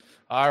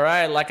All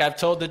right. Like I've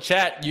told the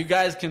chat, you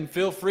guys can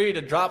feel free to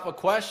drop a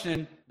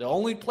question. The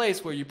only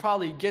place where you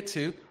probably get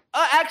to,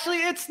 actually,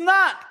 it's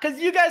not, because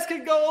you guys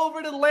could go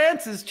over to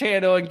Lance's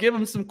channel and give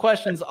him some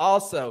questions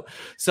also.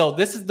 So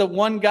this is the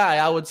one guy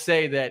I would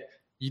say that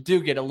you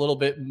do get a little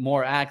bit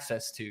more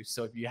access to.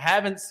 So if you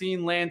haven't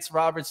seen Lance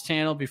Roberts'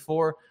 channel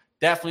before,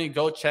 definitely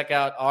go check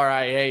out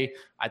RIA.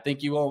 I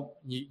think you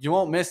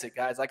won't miss it,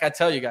 guys. Like I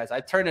tell you guys, I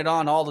turn it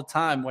on all the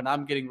time when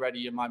I'm getting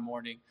ready in my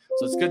morning.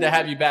 So it's good to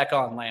have you back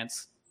on,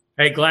 Lance.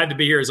 Hey, glad to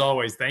be here as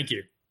always. Thank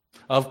you.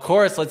 Of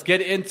course, let's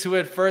get into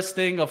it. First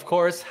thing, of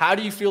course, how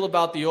do you feel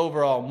about the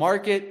overall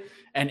market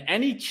and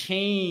any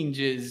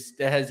changes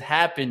that has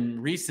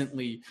happened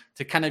recently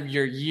to kind of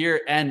your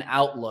year-end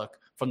outlook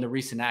from the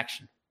recent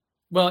action?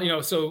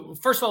 Well, so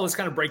first of all, let's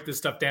kind of break this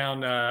stuff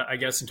down, I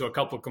guess, into a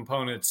couple of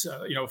components.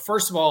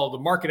 First of all, the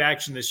market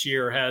action this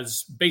year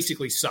has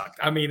basically sucked.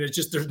 I mean, it's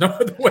just, there's no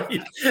other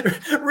way,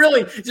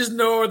 really, just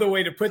no other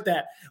way to put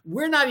that.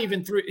 We're not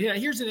even through.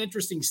 Here's an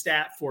interesting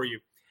stat for you.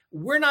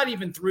 We're not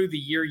even through the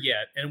year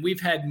yet, and we've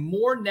had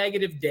more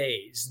negative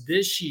days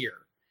this year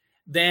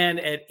than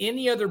at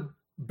any other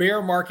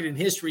bear market in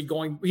history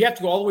going. We have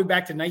to go all the way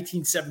back to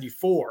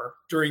 1974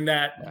 during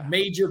that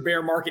major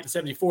bear market in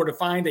 74 to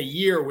find a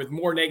year with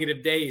more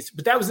negative days.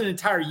 But that was an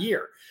entire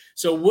year.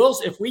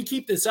 So if we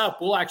keep this up,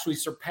 we'll actually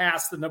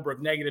surpass the number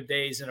of negative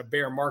days in a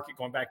bear market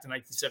going back to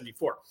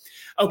 1974.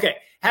 Okay,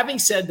 having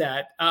said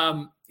that,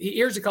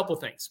 here's a couple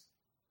of things.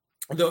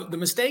 The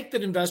mistake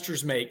that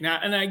investors make now,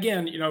 and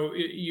again,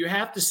 you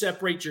have to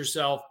separate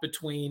yourself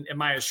between,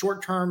 am I a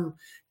short-term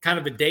kind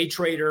of a day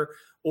trader,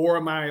 or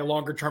am I a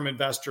longer-term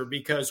investor?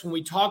 Because when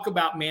we talk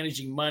about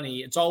managing money,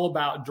 it's all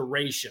about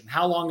duration.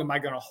 How long am I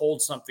going to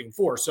hold something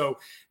for? So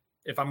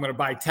if I'm going to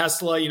buy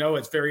Tesla,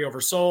 it's very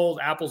oversold.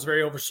 Apple's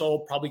very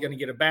oversold, probably going to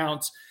get a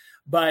bounce.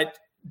 But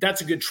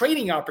that's a good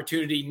trading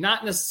opportunity,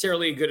 not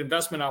necessarily a good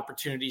investment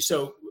opportunity.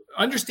 So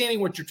understanding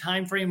what your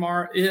time frame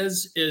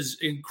is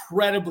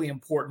incredibly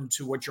important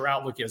to what your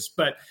outlook is.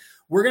 But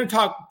we're going to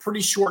talk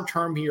pretty short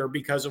term here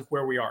because of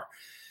where we are.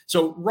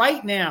 So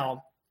right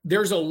now,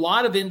 there's a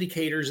lot of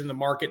indicators in the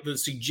market that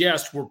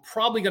suggest we're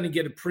probably going to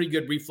get a pretty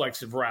good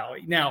reflexive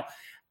rally. Now,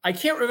 I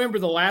can't remember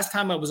the last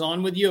time I was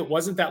on with you. It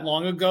wasn't that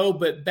long ago,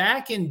 but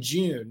back in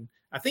June,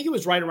 I think it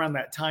was right around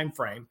that time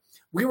frame,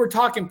 we were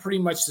talking pretty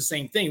much the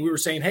same thing. We were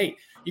saying, hey,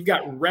 you've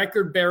got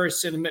record bearish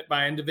sentiment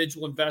by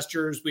individual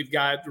investors. We've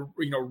got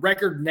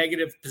record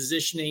negative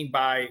positioning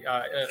by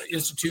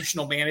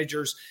institutional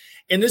managers.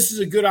 And this is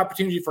a good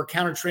opportunity for a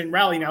counter trend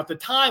rally. Now, at the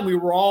time, we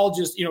were all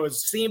just,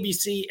 it's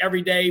CNBC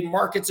every day,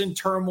 markets in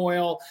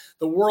turmoil,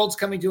 the world's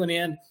coming to an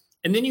end.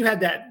 And then you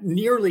had that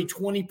nearly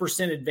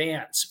 20%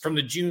 advance from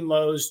the June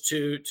lows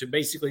to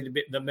basically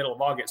the middle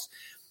of August.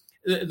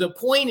 The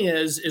point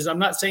is I'm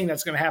not saying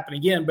that's going to happen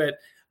again, but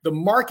the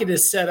market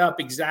is set up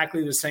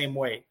exactly the same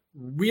way.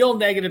 Real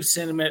negative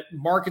sentiment.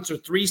 Markets are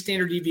 3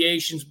 standard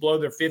deviations below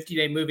their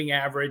 50-day moving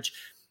average.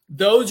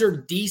 Those are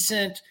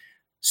decent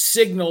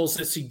signals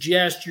that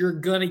suggest you're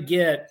going to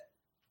get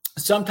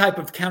some type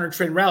of counter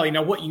trend rally.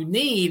 Now, what you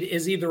need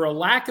is either a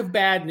lack of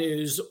bad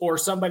news or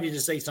somebody to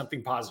say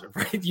something positive,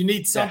 right? You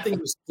need something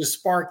to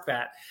spark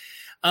that.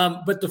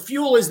 But the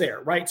fuel is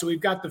there, right? So we've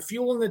got the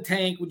fuel in the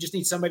tank. We just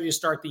need somebody to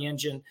start the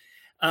engine.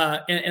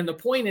 And the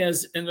point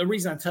is, and the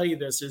reason I tell you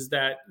this is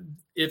that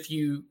if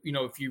you've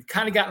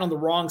kind of gotten on the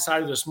wrong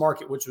side of this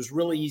market, which was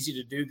really easy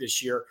to do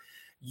this year,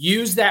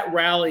 use that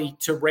rally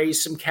to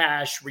raise some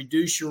cash,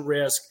 reduce your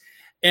risk.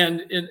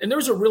 And there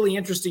was a really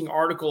interesting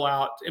article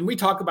out, and we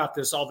talk about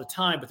this all the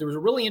time, but there was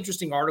a really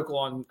interesting article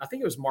on, I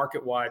think it was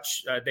Market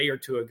Watch a day or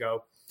two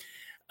ago,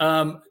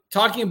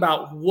 talking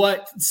about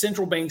what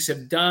central banks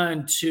have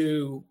done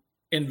to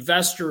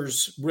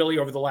investors really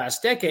over the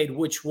last decade,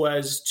 which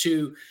was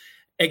to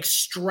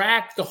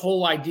extract the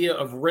whole idea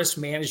of risk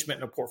management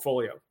in a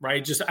portfolio,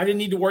 right? I didn't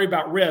need to worry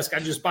about risk. I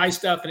just buy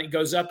stuff and it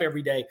goes up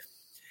every day.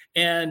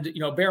 And,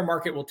 bear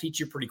market will teach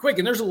you pretty quick.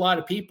 And there's a lot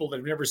of people that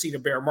have never seen a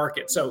bear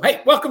market. So,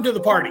 hey, welcome to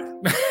the party.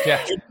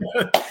 Yeah.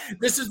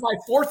 This is my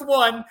 4th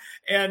one.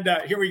 And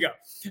here we go.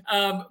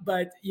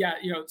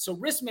 So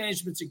risk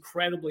management's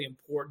incredibly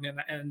important.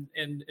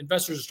 And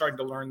investors are starting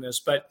to learn this.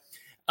 But,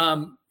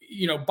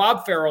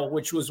 Bob Farrell,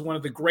 which was one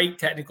of the great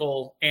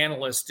technical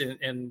analysts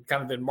in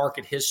kind of in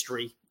market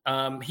history,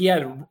 he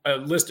had a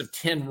list of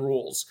 10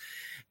 rules.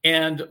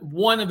 And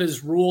one of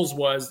his rules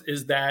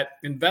is that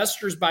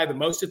investors buy the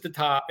most at the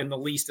top and the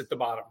least at the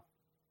bottom.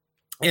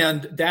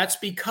 And that's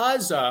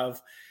because of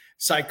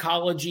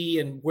psychology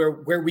and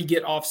where we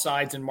get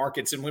offsides in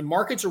markets. And when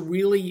markets are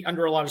really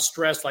under a lot of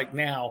stress like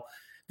now,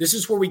 this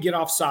is where we get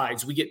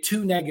offsides. We get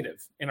too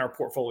negative in our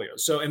portfolio.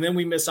 And then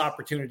we miss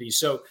opportunities.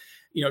 So,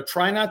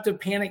 try not to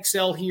panic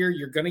sell here.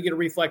 You're going to get a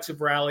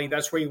reflexive rally.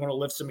 That's where you want to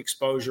lift some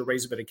exposure,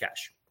 raise a bit of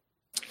cash.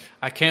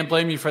 I can't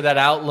blame you for that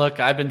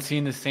outlook. I've been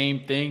seeing the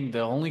same thing.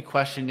 The only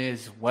question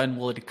is, when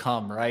will it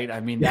come, right?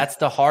 I mean, that's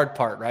the hard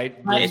part, right?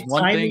 There's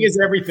one Timing thing is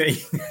everything.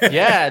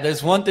 Yeah,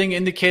 there's one thing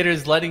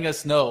indicators letting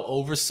us know: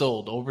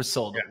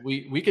 oversold. Yeah.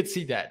 We could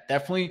see that.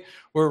 Definitely,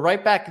 we're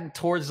right back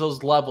towards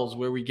those levels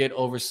where we get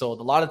oversold.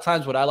 A lot of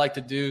times what I like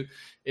to do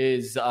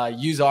is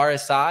use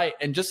RSI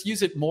and just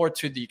use it more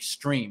to the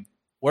extreme.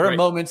 What are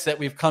moments that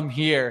we've come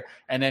here,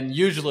 and then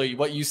usually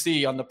what you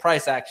see on the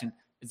price action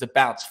is a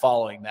bounce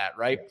following that,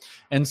 right?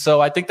 And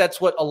so I think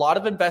that's what a lot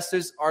of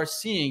investors are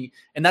seeing.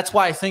 And that's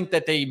why I think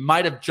that they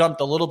might have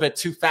jumped a little bit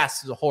too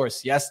fast to the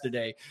horse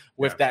yesterday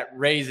with that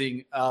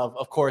raising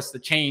of course, the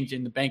change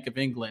in the Bank of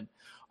England.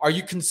 Are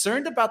you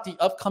concerned about the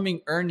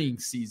upcoming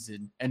earnings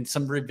season and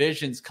some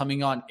revisions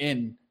coming on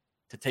in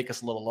to take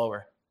us a little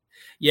lower?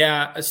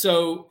 Yeah.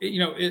 So,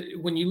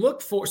 when you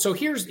look so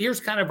here's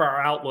kind of our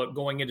outlook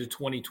going into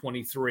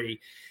 2023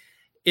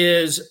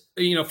 is,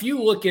 if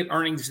you look at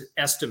earnings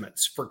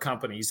estimates for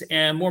companies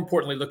and more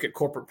importantly, look at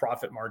corporate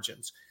profit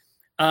margins,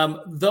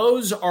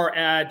 those are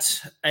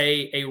at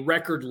a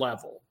record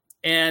level.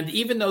 And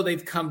even though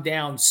they've come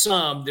down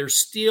some, they're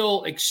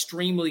still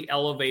extremely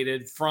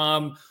elevated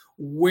from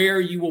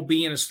where you will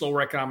be in a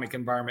slower economic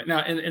environment. Now,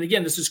 and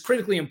again, this is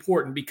critically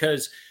important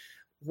because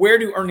where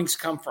do earnings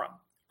come from?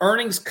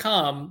 Earnings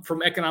come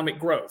from economic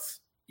growth.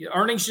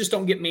 Earnings just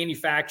don't get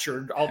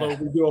manufactured, although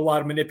we do a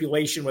lot of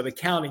manipulation with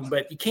accounting,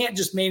 but you can't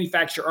just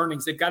manufacture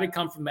earnings. They've got to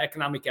come from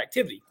economic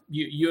activity.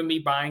 You and me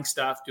buying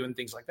stuff, doing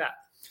things like that.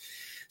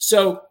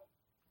 So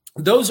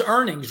those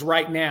earnings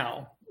right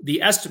now,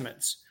 the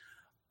estimates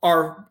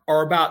are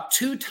about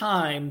 2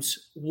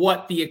 times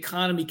what the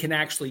economy can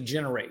actually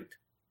generate.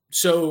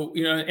 So,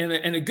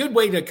 and a good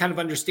way to kind of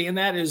understand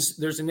that is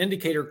there's an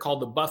indicator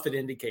called the Buffett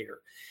indicator.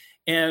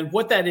 And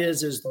what that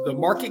is the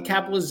market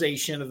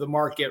capitalization of the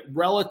market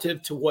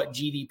relative to what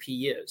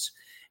GDP is.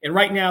 And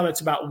right now, that's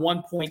about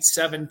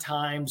 1.7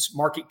 times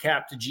market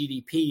cap to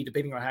GDP,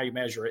 depending on how you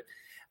measure it.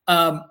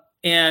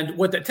 And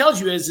what that tells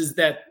you is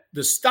that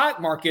the stock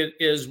market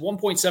is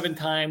 1.7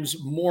 times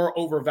more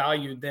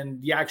overvalued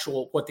than the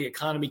actual what the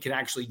economy can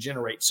actually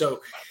generate. So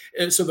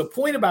the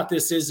point about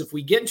this is if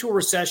we get into a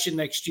recession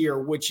next year,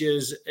 which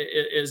is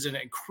an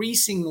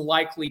increasing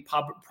likely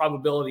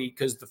probability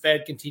because the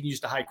Fed continues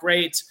to hike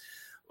rates,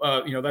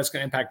 that's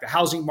going to impact the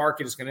housing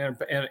market. It's going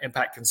to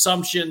impact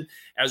consumption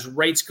as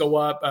rates go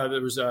up.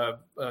 There was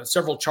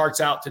several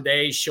charts out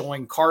today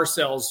showing car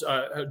sales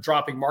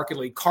dropping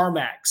markedly.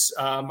 CarMax,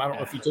 I don't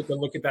know if you took a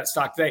look at that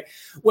stock today.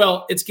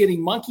 Well, it's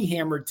getting monkey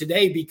hammered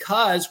today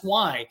because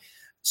why?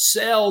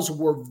 Sales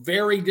were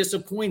very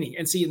disappointing.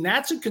 And see, and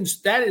that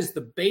is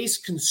the base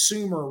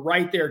consumer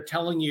right there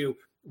telling you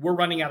we're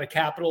running out of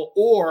capital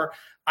or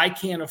I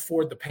can't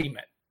afford the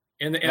payment.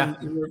 And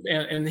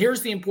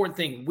here's the important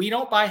thing. We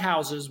don't buy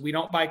houses. We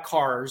don't buy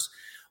cars.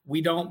 We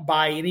don't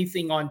buy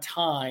anything on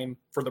time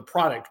for the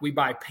product. We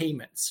buy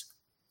payments.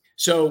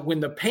 So when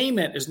the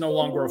payment is no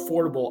longer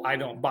affordable, I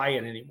don't buy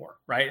it anymore,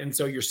 right? And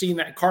so you're seeing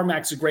that.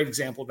 CarMax is a great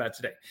example of that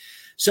today.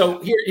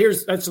 So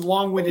that's a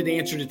long-winded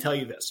answer to tell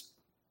you this.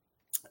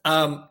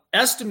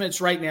 Estimates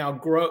right now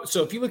grow.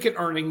 So if you look at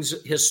earnings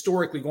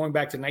historically going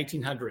back to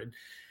 1900,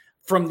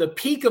 from the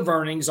peak of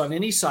earnings on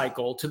any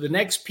cycle to the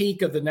next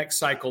peak of the next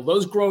cycle,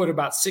 those grow at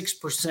about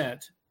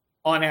 6%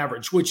 on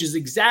average, which is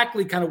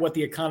exactly kind of what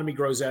the economy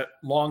grows at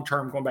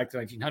long-term going back to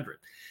 1900.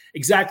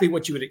 Exactly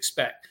what you would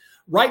expect.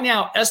 Right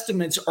now,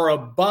 estimates are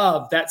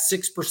above that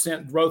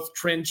 6% growth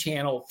trend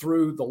channel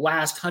through the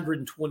last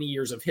 120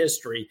 years of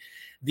history.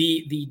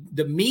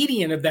 The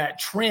median of that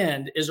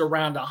trend is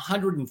around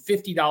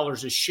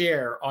 $150 a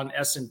share on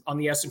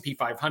the S&P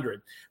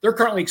 500. They're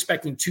currently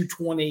expecting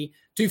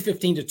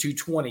 215 to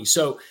 220.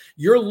 So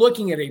you're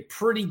looking at a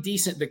pretty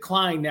decent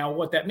decline. Now,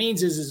 what that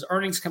means is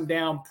earnings come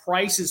down,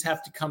 prices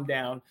have to come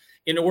down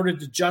in order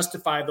to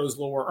justify those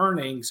lower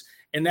earnings.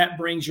 And that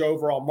brings your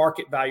overall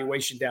market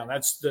valuation down.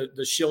 That's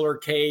the Shiller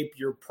CAPE,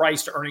 your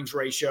price to earnings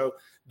ratio.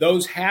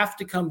 Those have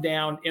to come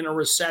down in a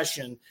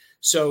recession.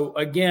 So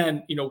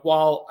again,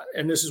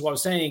 and this is what I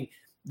was saying,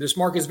 this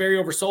market is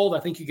very oversold. I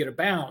think you get a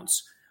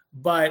bounce,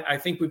 but I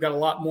think we've got a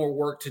lot more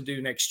work to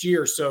do next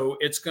year. So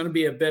it's going to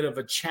be a bit of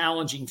a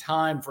challenging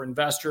time for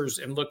investors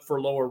and look for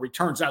lower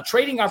returns. Now,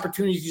 trading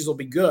opportunities will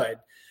be good.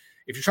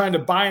 If you're trying to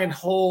buy and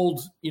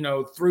hold,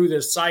 through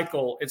this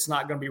cycle, it's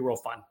not going to be real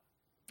fun.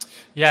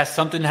 Yeah,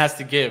 something has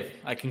to give.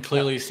 I can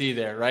clearly see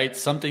there, right?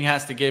 Something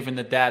has to give in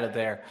the data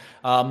there.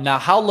 Now,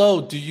 how low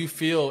do you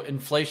feel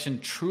inflation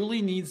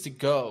truly needs to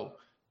go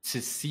to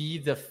see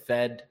the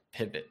Fed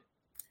pivot?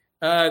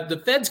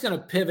 The Fed's going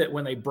to pivot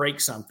when they break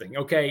something.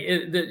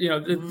 Okay.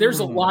 There's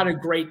a lot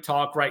of great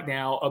talk right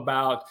now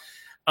about,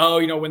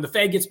 when the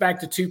Fed gets back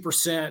to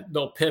 2%,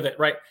 they'll pivot,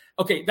 right?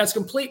 Okay. That's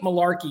complete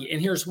malarkey.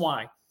 And here's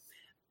why.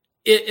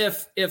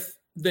 If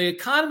the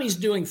economy's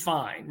doing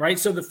fine, right?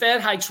 So the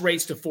Fed hikes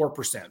rates to 4%,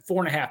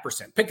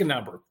 4.5%, pick a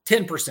number,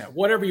 10%,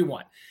 whatever you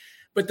want.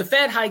 But the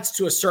Fed hikes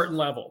to a certain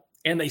level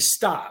and they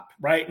stop,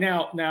 right?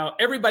 Now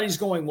everybody's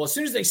going, well, as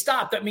soon as they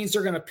stop, that means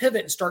they're going to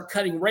pivot and start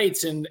cutting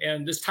rates and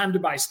it's time to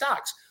buy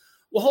stocks.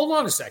 Well, hold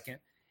on a second.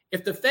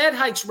 if the Fed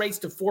hikes rates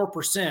to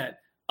 4%,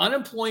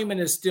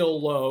 unemployment is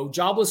still low,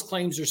 jobless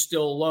claims are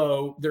still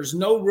low, there's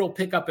no real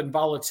pickup in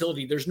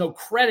volatility, there's no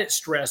credit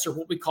stress or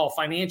what we call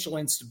financial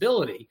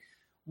instability,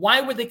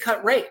 why would they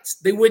cut rates?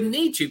 They wouldn't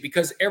need to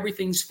because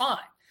everything's fine.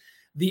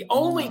 The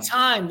only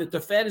time that the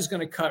Fed is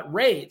going to cut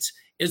rates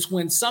is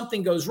when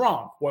something goes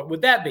wrong. What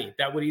would that be?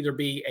 That would either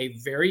be a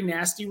very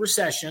nasty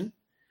recession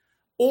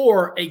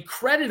or a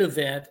credit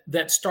event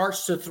that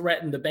starts to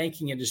threaten the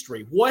banking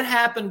industry. What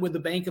happened with the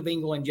Bank of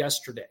England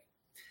yesterday?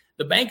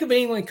 The Bank of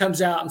England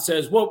comes out and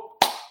says, well,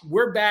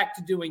 we're back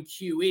to doing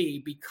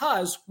QE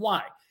because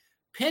why?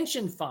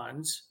 Pension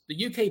funds,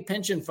 the UK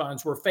pension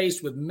funds were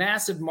faced with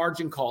massive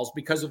margin calls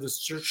because of the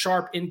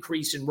sharp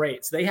increase in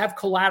rates. They have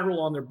collateral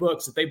on their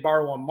books that they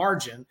borrow on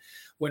margin.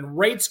 When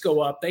rates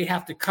go up, they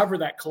have to cover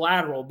that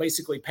collateral,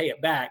 basically pay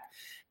it back.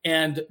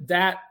 And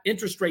that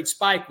interest rate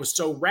spike was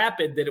so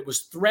rapid that it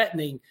was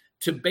threatening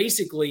to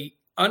basically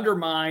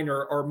undermine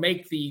or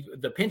make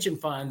the pension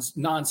funds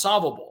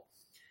non-solvable.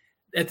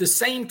 At the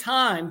same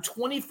time,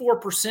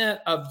 24%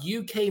 of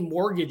UK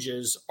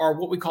mortgages are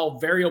what we call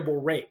variable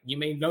rate. You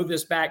may know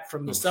this back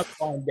from the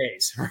subprime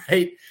days,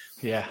 right?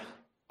 Yeah.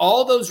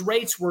 All those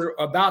rates were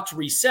about to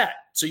reset.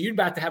 So you're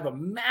about to have a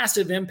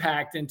massive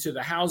impact into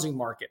the housing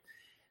market.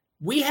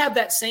 We have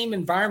that same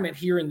environment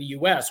here in the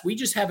US. We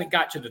just haven't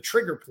got to the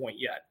trigger point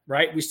yet,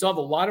 right? We still have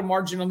a lot of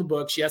margin on the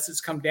books. Yes,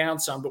 it's come down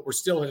some, but we're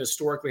still at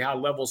historically high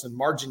levels in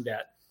margin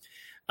debt.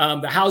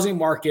 The housing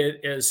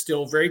market is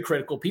still very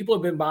critical. People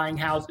have been buying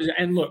houses.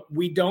 And look,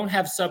 we don't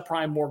have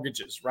subprime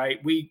mortgages, right?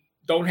 We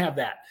don't have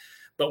that.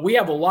 But we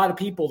have a lot of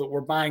people that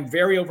were buying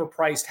very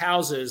overpriced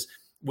houses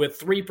with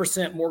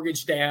 3%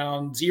 mortgage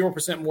down,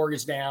 0%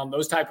 mortgage down,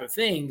 those type of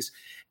things.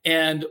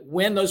 And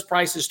when those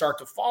prices start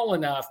to fall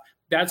enough,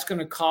 that's going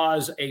to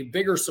cause a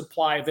bigger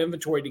supply of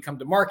inventory to come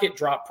to market,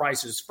 drop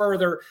prices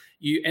further.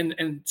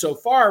 And so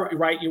far,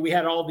 right, we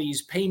had all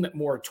these payment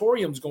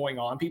moratoriums going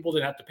on. People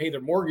didn't have to pay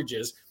their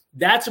mortgages.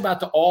 That's about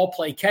to all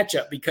play catch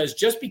up because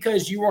just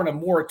because you are on a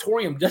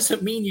moratorium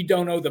doesn't mean you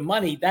don't owe the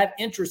money. That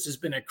interest has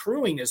been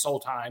accruing this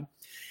whole time.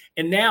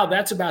 And now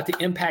that's about to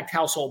impact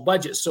household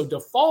budgets. So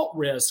default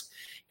risk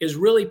is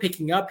really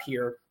picking up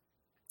here.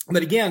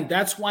 But again,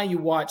 that's why you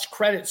watch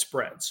credit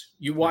spreads.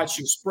 You watch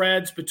your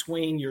spreads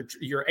between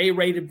your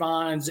A-rated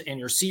bonds and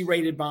your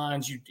C-rated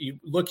bonds. You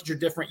look at your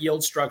different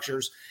yield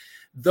structures.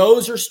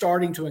 Those are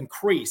starting to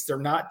increase. They're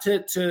not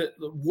to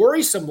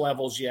worrisome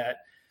levels yet,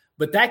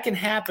 but that can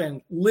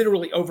happen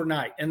literally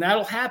overnight. And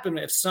that'll happen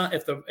if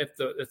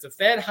the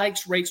Fed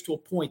hikes rates to a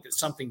point that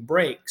something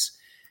breaks.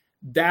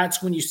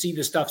 That's when you see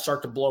this stuff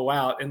start to blow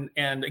out.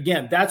 And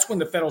again, that's when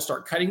the Fed will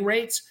start cutting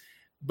rates.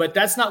 But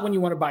that's not when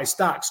you want to buy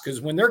stocks, because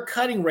when they're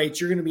cutting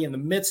rates, you're going to be in the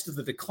midst of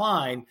the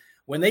decline.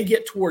 When they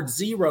get towards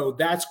zero,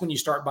 that's when you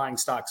start buying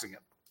stocks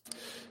again.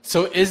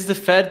 So is the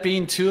Fed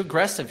being too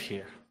aggressive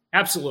here?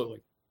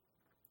 Absolutely.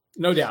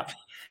 No doubt.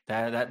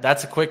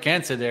 That's a quick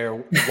answer there.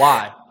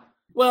 Why?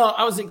 Well,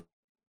 I was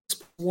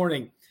this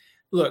morning.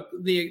 Look,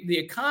 the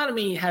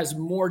economy has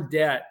more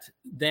debt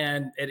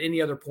than at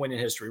any other point in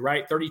history,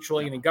 right? 30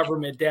 trillion in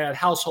government debt,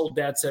 household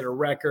debts at a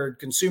record,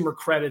 consumer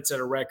credits at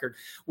a record.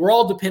 We're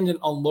all dependent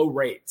on low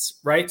rates,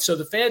 right? So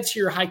the Fed's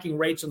here hiking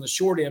rates on the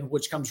short end,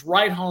 which comes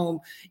right home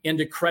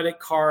into credit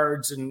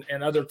cards and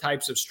other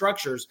types of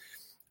structures.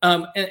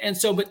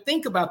 But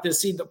think about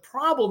this. See, the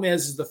problem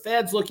is the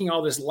Fed's looking at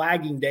all this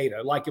lagging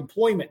data, like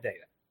employment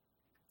data.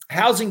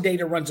 Housing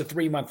data runs a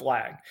 3-month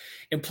lag.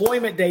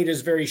 Employment data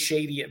is very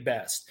shady at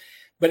best.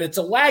 But it's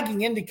a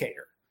lagging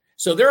indicator.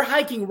 So they're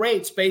hiking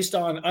rates based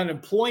on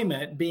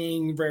unemployment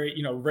being very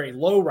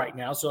low right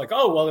now. So like,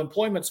 oh, well,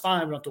 employment's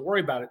fine. We don't have to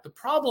worry about it. The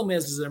problem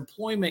is that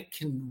employment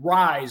can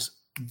rise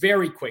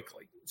very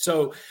quickly.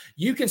 So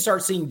you can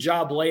start seeing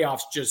job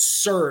layoffs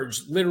just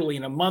surge literally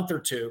in a month or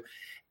two.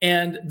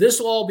 And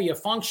this will all be a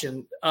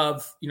function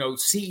of,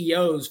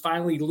 CEOs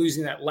finally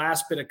losing that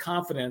last bit of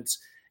confidence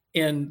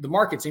in the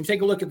markets. And you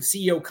take a look at the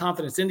CEO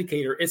confidence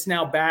indicator, it's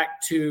now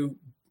back to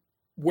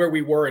where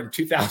we were in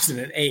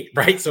 2008,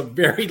 right? So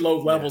very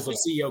low levels of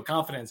CEO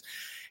confidence.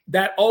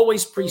 That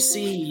always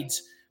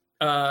precedes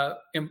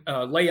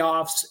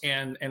layoffs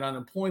and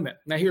unemployment.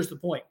 Now, here's the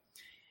point.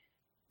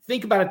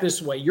 Think about it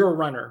this way. You're a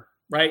runner,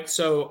 right?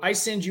 So I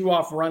send you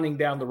off running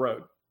down the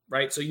road,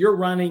 right? So you're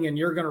running and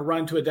you're going to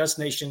run to a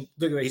destination.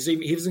 Look at that.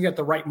 He doesn't get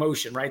the right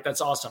motion, right?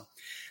 That's awesome.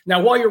 Now,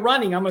 while you're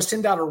running, I'm going to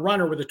send out a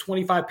runner with a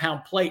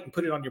 25-pound plate and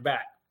put it on your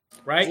back,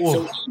 right?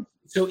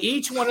 So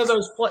each one of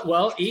those,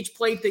 each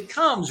plate that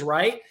comes,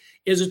 right,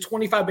 is a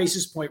 25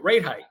 basis point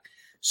rate hike.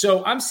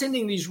 So I'm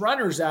sending these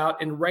runners out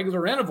in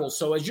regular intervals.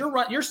 So as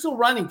you're still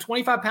running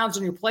 25 pounds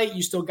on your plate,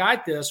 you still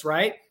got this,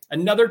 right?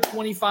 Another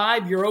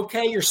 25, you're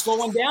okay. You're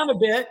slowing down a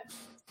bit.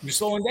 You're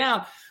slowing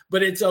down,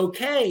 but it's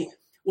okay.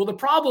 Well, the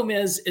problem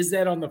is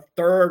that on the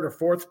third or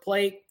fourth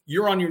plate,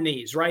 you're on your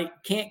knees, right?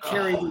 Can't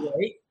carry the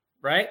weight,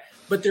 right?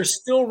 But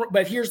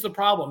here's the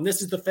problem.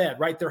 This is the Fed,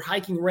 right? They're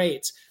hiking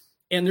rates.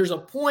 And there's a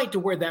point to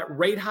where that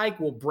rate hike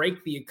will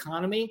break the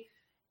economy.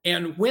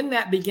 And when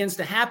that begins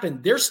to happen,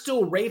 there's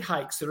still rate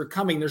hikes that are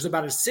coming. There's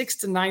about a 6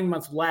 to 9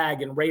 month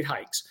lag in rate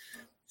hikes.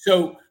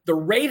 So the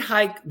rate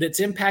hike that's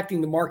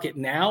impacting the market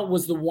now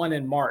was the one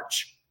in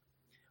March.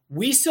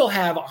 We still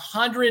have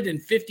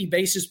 150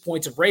 basis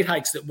points of rate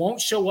hikes that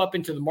won't show up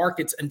into the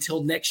markets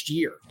until next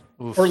year,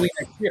 early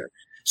next year.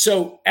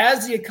 So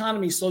as the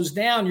economy slows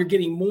down, you're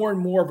getting more and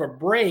more of a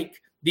break,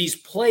 these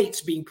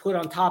plates being put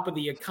on top of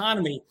the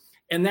economy.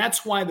 And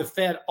that's why the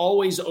Fed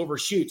always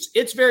overshoots.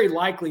 It's very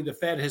likely the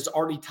Fed has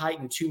already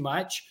tightened too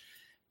much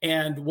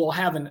and will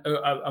have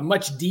a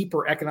much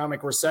deeper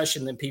economic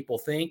recession than people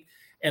think.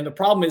 And the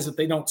problem is that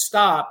they don't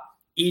stop.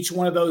 Each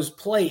one of those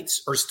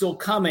plates are still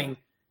coming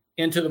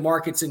into the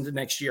markets into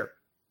next year.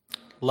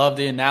 Love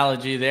the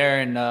analogy there.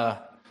 And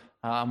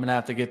I'm going to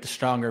have to get the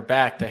stronger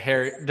back to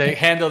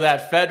handle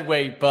that Fed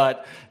weight.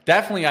 But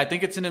definitely, I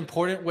think it's an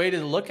important way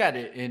to look at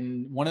it.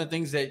 And one of the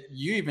things that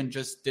you even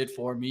just did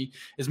for me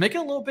is make it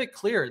a little bit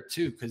clearer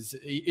too. Because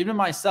even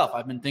myself,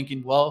 I've been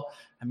thinking, well,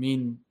 I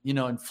mean,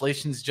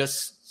 inflation's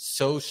just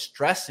so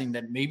stressing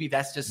that maybe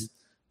that's just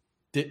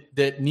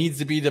that needs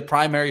to be the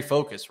primary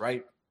focus,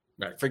 right?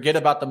 Forget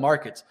about the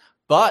markets.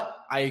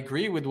 But I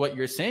agree with what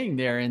you're saying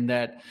there in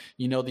that,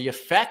 the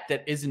effect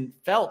that isn't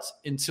felt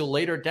until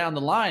later down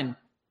the line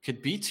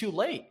could be too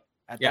late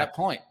at that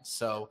point.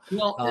 So,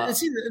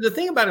 see, the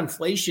thing about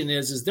inflation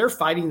is they're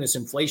fighting this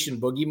inflation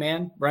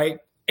boogeyman, right?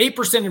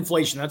 8%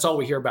 inflation. That's all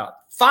we hear about.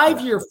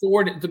 5-year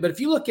forward. But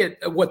if you look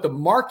at what the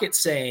market's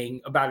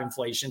saying about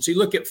inflation, so you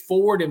look at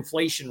forward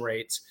inflation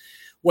rates,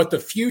 what the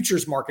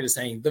futures market is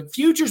saying, the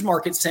futures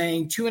market's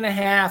saying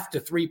 2.5% to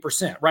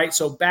 3%, right?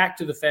 So back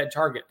to the Fed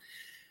target.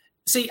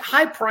 See,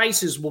 high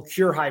prices will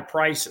cure high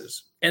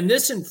prices. And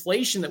this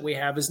inflation that we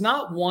have is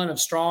not one of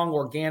strong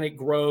organic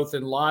growth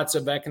and lots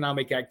of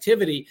economic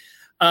activity.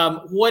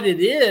 What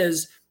it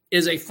is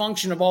a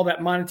function of all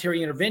that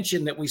monetary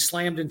intervention that we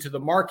slammed into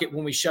the market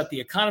when we shut the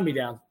economy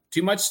down.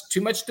 Too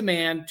much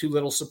demand, too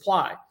little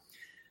supply.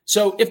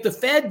 So if the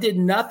Fed did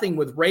nothing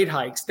with rate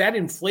hikes, that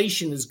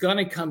inflation is going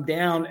to come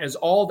down as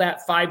all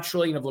that $5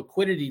 trillion of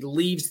liquidity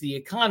leaves the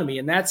economy.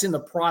 And that's in the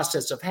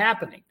process of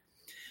happening.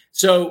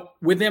 So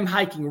with them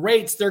hiking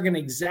rates, they're going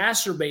to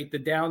exacerbate the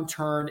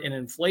downturn in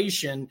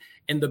inflation.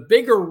 And the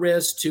bigger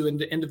risk to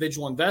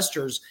individual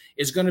investors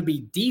is going to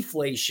be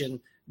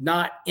deflation,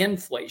 not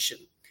inflation.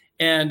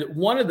 And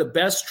one of the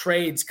best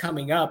trades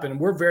coming up, and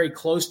we're very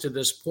close to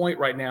this point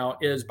right now,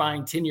 is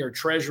buying 10-year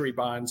Treasury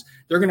bonds.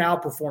 They're going to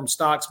outperform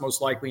stocks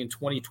most likely in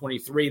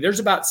 2023.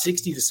 There's about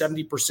 60 to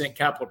 70%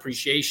 capital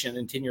appreciation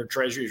in 10-year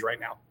Treasuries right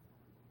now.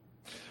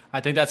 I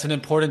think that's an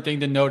important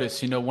thing to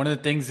notice. One of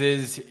the things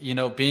is,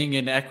 being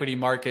in equity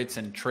markets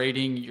and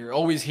trading, you're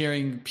always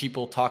hearing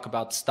people talk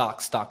about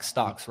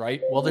stocks,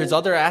 right? Well, there's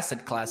other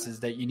asset classes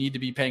that you need to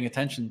be paying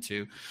attention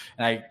to.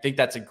 And I think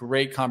that's a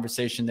great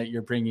conversation that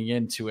you're bringing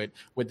into it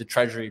with the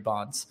Treasury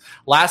bonds.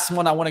 Last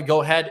one I want to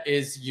go ahead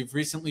is you've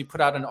recently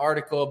put out an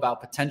article about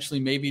potentially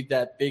maybe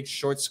that big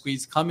short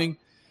squeeze coming.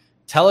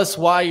 Tell us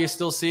why you're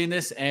still seeing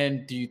this,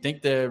 and do you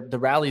think the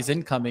rally is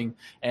incoming?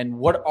 And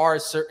what are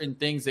certain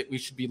things that we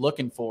should be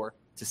looking for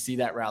to see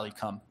that rally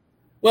come?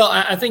 Well,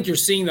 I think you're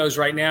seeing those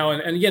right now.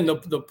 And again,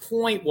 the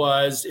point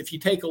was, if you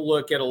take a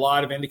look at a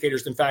lot of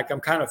indicators, in fact, I'm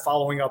kind of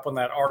following up on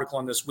that article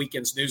in this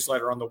weekend's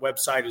newsletter on the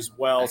website as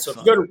well.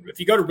 Excellent. So if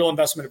you go to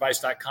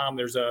realinvestmentadvice.com,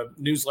 there's a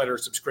newsletter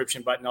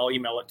subscription button. I'll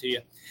email it to you.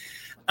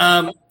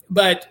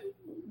 But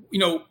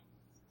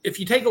if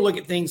you take a look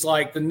at things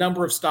like the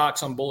number of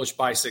stocks on bullish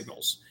buy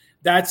signals,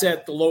 that's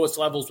at the lowest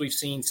levels we've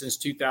seen since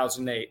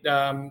 2008.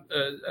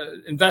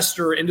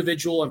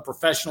 Individual and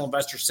professional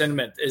investor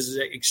sentiment is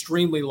at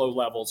extremely low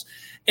levels.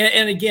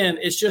 And again,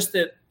 it's just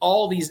that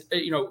all these,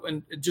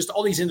 and just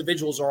all these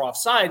individuals are off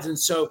sides. And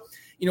so,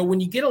 when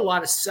you get a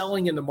lot of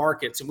selling in the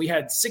markets, and we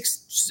had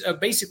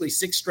basically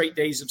 6 straight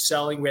days of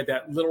selling, we had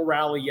that little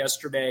rally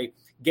yesterday,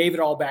 gave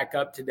it all back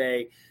up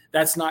today.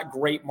 That's not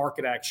great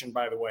market action,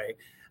 by the way.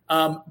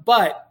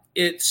 But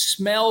it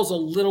smells a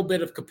little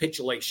bit of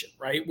capitulation,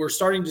 right? We're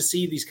starting to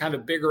see these kind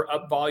of bigger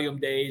up volume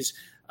days.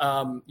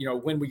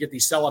 When we get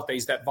these sell-off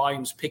days, that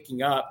volume's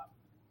picking up.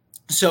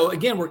 So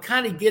again, we're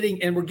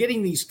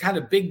getting these kind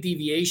of big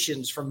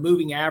deviations from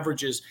moving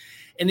averages.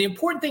 And the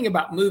important thing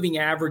about moving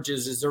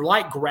averages is they're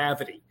like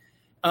gravity.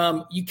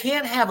 You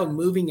can't have a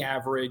moving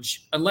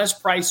average unless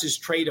prices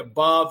trade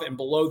above and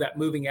below that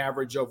moving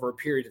average over a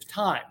period of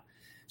time.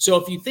 So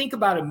if you think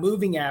about a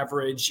moving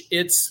average,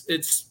 it's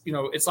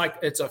like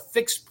it's a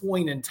fixed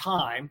point in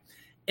time.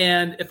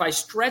 And if I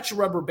stretch a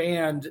rubber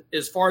band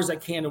as far as I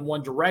can in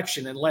one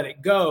direction and let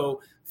it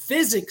go,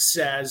 physics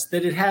says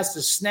that it has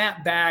to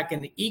snap back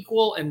an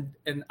equal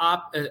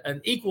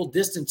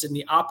distance in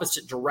the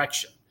opposite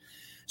direction.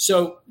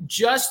 So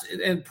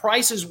and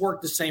prices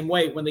work the same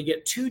way. When they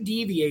get too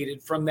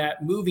deviated from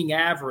that moving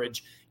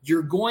average,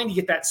 you're going to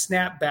get that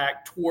snap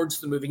back towards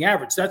the moving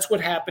average. That's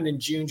what happened in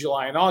June,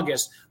 July, and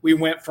August. We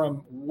went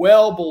from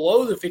well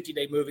below the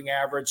 50-day moving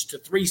average to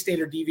 3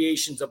 standard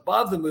deviations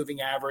above the moving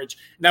average.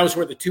 And that was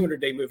where the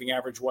 200-day moving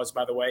average was,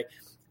 by the way.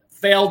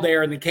 Failed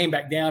there and then came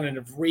back down and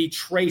have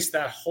retraced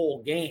that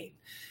whole gain.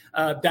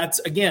 That's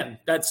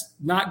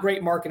not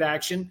great market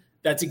action.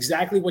 That's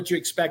exactly what you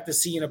expect to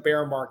see in a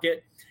bear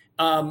market.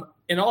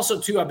 And also,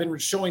 too, I've been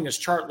showing this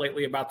chart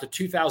lately about the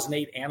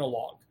 2008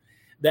 analog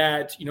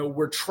that,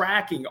 we're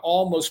tracking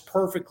almost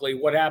perfectly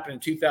what happened in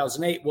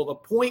 2008. Well, the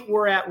point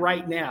we're at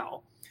right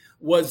now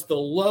was the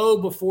low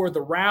before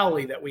the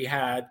rally that we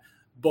had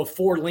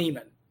before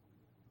Lehman.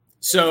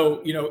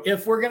 So,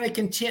 if we're going to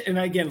continue, and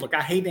again, look,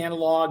 I hate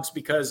analogs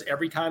because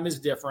every time is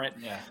different.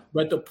 Yeah.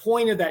 But the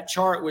point of that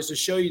chart was to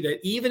show you that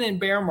even in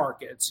bear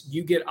markets,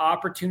 you get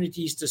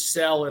opportunities to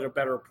sell at a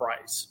better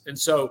price. And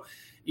so,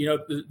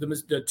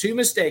 the two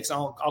mistakes,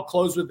 I'll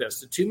close with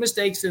this. The two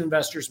mistakes that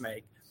investors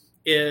make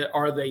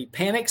are they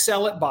panic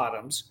sell at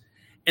bottoms.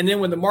 And then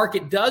when the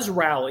market does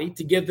rally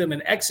to give them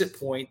an exit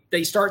point,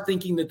 they start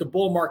thinking that the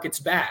bull market's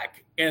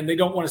back and they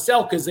don't want to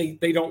sell because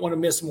they don't want to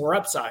miss more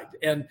upside.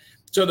 And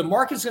so the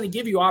market's going to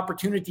give you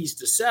opportunities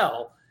to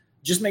sell.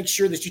 Just make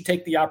sure that you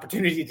take the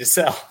opportunity to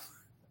sell.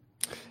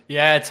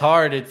 Yeah, it's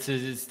hard. It's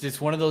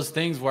just one of those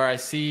things where I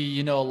see,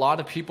 a lot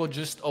of people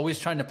just always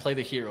trying to play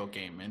the hero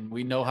game. And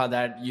we know how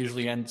that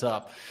usually ends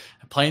up.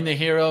 Playing the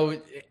hero.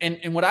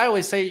 And what I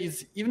always say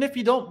is, even if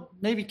you don't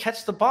maybe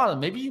catch the bottom,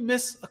 maybe you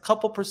miss a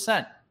couple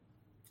percent.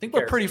 I think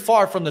we're pretty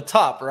far from the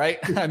top, right?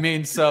 I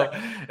mean, so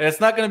it's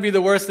not going to be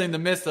the worst thing to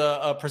miss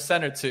a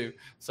percent or two.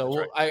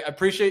 So I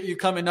appreciate you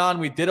coming on.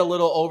 We did a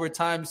little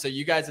overtime. So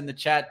you guys in the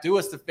chat, do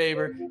us the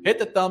favor, hit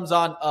the thumbs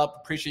on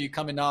up. Appreciate you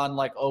coming on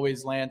like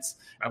always, Lance,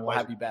 and we'll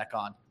have you back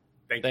on.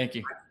 Thank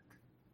you.